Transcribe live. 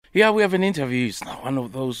Yeah, we have an interview. It's not one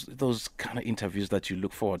of those kind of interviews that you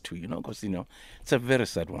look forward to, because it's a very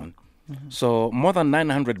sad one. So more than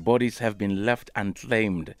 900 bodies have been left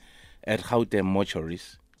unclaimed at Gauteng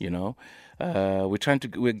mortuaries.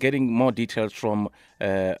 We're getting more details from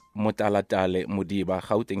Motalatale Modiba,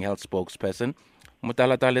 Gauteng Health spokesperson.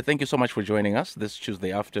 Motalatale, thank you so much for joining us this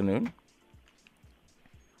Tuesday afternoon.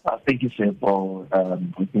 Thank you, sir, for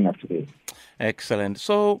hosting us today. Excellent.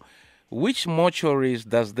 So, which mortuaries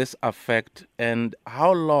does this affect, and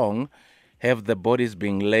how long have the bodies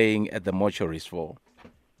been laying at the mortuaries for?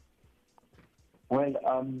 Well,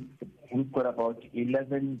 we've got about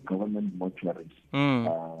 11 government mortuaries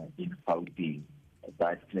in Gauteng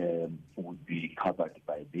that would be covered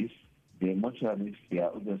by this. The mortuaries, they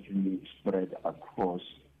are obviously spread across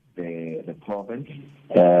the province.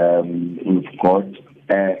 We've got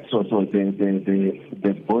so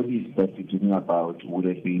the bodies that we're talking about would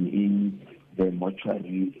have been in the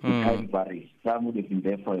mortuary. The time varies. Some would have been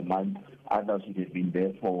there for a month, others would have been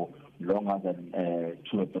there for longer than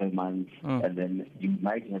 2 or 3 months, and then you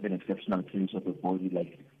might have an exceptional case of a body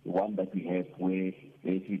like the one that we have where the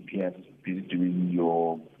ACPS is doing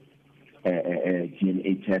your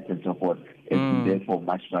DNA test and so forth. It's been there for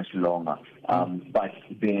much, much longer. But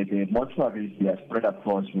the mortuaries, they are spread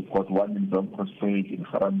across. We've got one in Bronkhorstspruit, in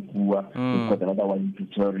Garankuwa. We've got another one in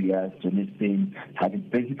Pretoria,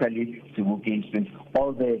 Johannesburg, basically Sebokeng.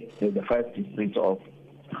 All the 5 districts of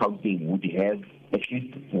Gauteng would have at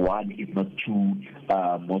least 1, if not 2,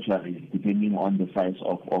 mortuaries, depending on the size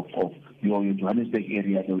of your Johannesburg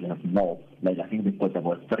area. They will have more. Like I think they've got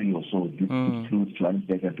about 3 or so. This includes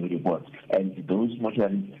Johannesburg and report. And those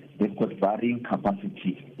mortuaries, they've got varying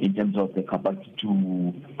capacity in terms of the capacity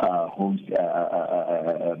to host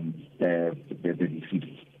the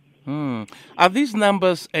deceased. Are these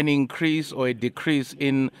numbers an increase or a decrease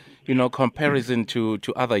in comparison to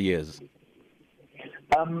other years?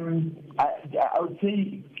 I would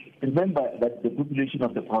say, remember that the population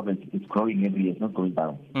of the province is growing every year, it's not going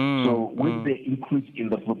down. So with the increase in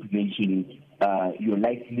the population, you're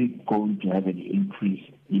likely going to have an increase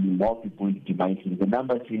in more people demising. The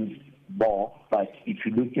number seems more, but if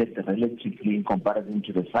you look at the relatively in comparison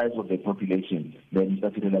to the size of the population, then you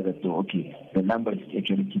start to realize that, the number is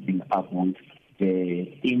actually keeping up with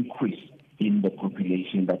the increase in the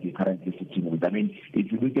population that we're currently sitting with. I mean,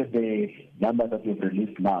 if you look at the number that we've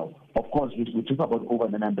released now, of course, we talk about over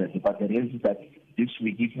 900, but the reality is that this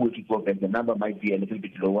week, if we were to go back, the number might be a little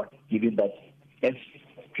bit lower, given that as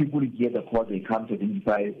people hear the call, they come to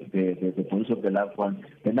identify the voice of the loved one.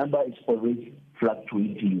 The number is always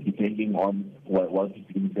fluctuating depending on what is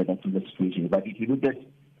being said to the situation. But if you look at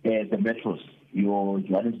the metros, your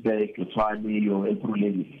Johannesburg, your Tshwane, your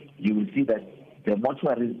Ekurhuleni, you will see that the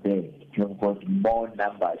mortuaries there have got more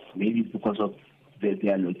numbers. Maybe it's because of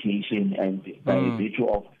their location and by virtue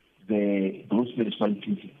of those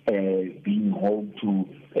municipalities being home to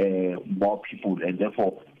more people, and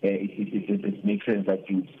therefore it makes sense that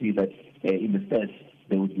you see that in the States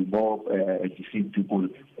there would be more deceased people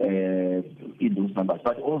in those numbers.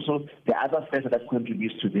 But also the other factor that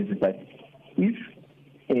contributes to this is that if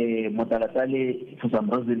Motalatale, for some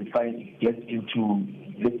reason, gets into,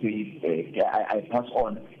 let's say, I pass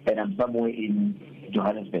on and I'm somewhere in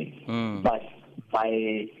Johannesburg, but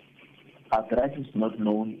my address is not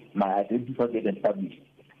known, my identity is not yet established,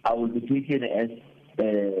 I will be taken as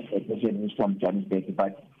a person who is from Johannesburg,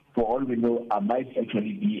 but for all we know, I might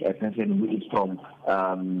actually be a person who is from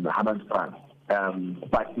Hammanskraal.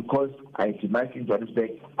 But because I demise in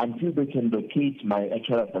Johannesburg, until they can locate my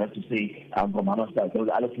actual address to say I'm from Hammanskraal, they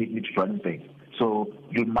will allocate me to Johannesburg. So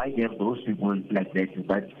you might have those people like that,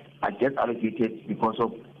 but I get allocated because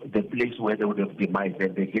of the place where they would have demised,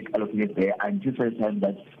 and they get allocated there until the time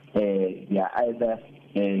that they are either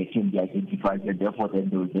can be identified, and therefore then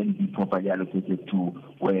they will then be properly allocated to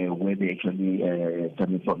where they actually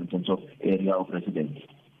coming from in terms of area of residence.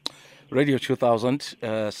 Radio 2000,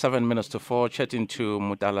 7 minutes to 4, chatting to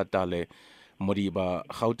Motalatale Modiba,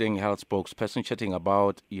 Gauteng Health spokesperson, chatting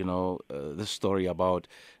about, this story about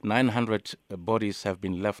 900 bodies have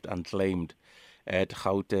been left unclaimed at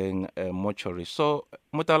Gauteng mortuary. So,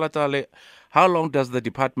 Motalatale, how long does the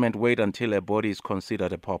department wait until a body is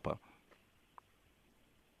considered a pauper?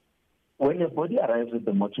 When a body arrives at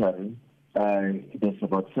the mortuary, there's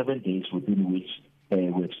about 7 days within which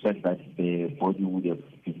we expect that the body would have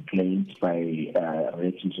been claimed by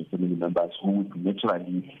relatives or family members who would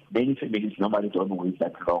naturally, many families normally don't wait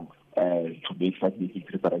that long to make such basic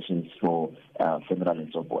preparations for funeral and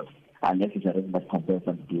so forth, unless it's a resident that compels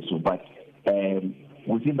them to do so. But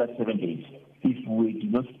within that 7 days, if we do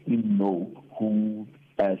not still know who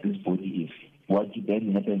this body is, what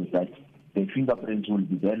then happens is that the fingerprints will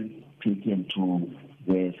be then taken to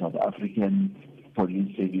the South African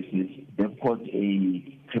Police Services. They've got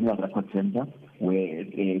a criminal record center where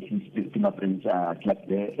fingerprints are kept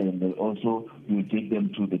there, and they also will take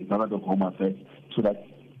them to the Department of Home Affairs so that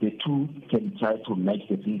the two can try to match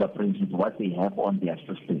the fingerprints with what they have on their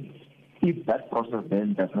system. If that process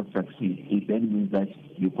then does not succeed, it then means that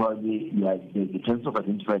the chance of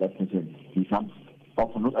identifying that person becomes, of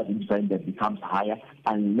not identifying that becomes higher,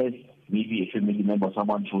 unless maybe a family member or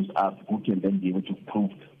someone shows up who can then be able to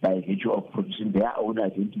prove by virtue of producing their own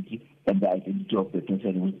identity and the identity of the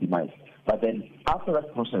person who is demised. But then after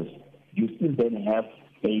that process, you still then have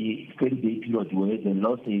a 30-day period where the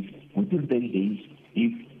law says within 30 days,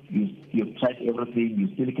 if you've tried everything,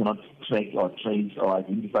 you still cannot track or trace or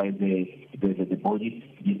identify the body,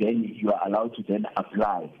 then you are allowed to then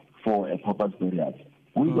apply for a purpose burial.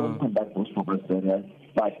 We don't conduct those purpose burials,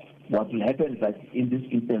 but what will happen is that in this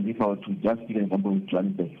instance, if I were to just give an example with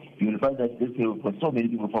Johannesburg, you will find that for so many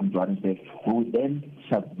people from Johannesburg who would then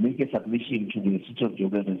make a submission to the City of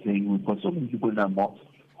Joburg and saying we've got so many people in our mosques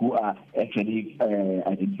who are actually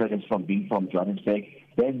identified as from being from Johannesburg,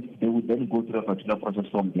 then they would then go through a particular process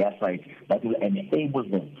from their side that will enable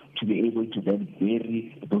them to be able to then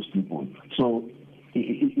bury those people. So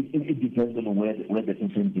it depends on where the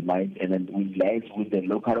person demised, and then we liaise with the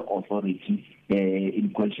local authority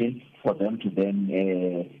in question for them to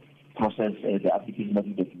then process the application that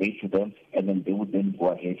is made to them, and then they would then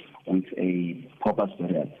go ahead with a proper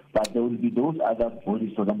burial. But there will be those other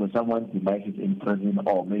bodies, for example, someone demises in prison,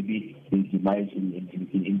 or maybe they demise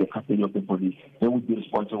in the custody of the police. They would be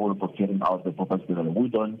responsible for carrying out the proper burial. We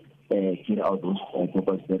don't carry out those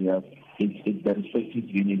proper burials. It's the respective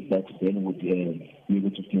units that then would be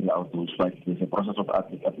able to carry out those, but there's a process of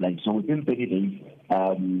applying. So within 30 days,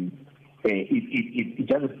 it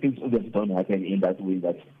just things that don't happen in that way,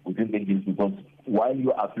 that within 30 days, because while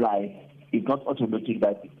you apply, it's not automatic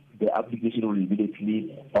that the application will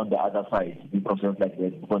immediately on the other side be processed like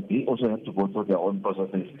that, because they also have to go through their own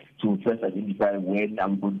processes to first identify when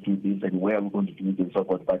I'm going to do this and where I'm going to do it and so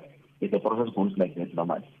forth. But the process goes like that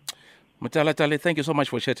normally. Motalatale, thank you so much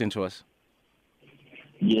for chatting to us.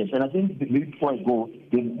 Yes, and I think maybe before I go,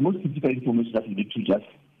 the most critical information that we need to just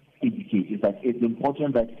indicate is that it's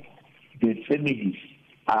important that the families,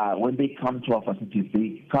 when they come to our facilities,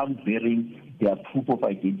 they come bearing their proof of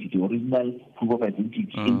identity, original proof of identity,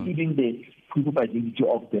 including the proof of identity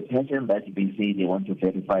of the person that they say they want to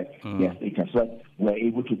verify their status. So that we're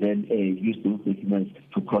able to then use those documents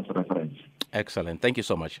to cross-reference. Excellent. Thank you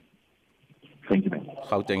so much. Thank you, ma'am.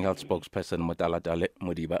 Gauteng Health Spokesperson Motalatale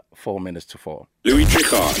Modiba, 4 minutes to 4. Louis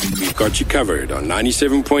Tricard, we've got you covered on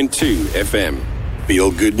 97.2 FM.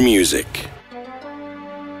 Feel good music.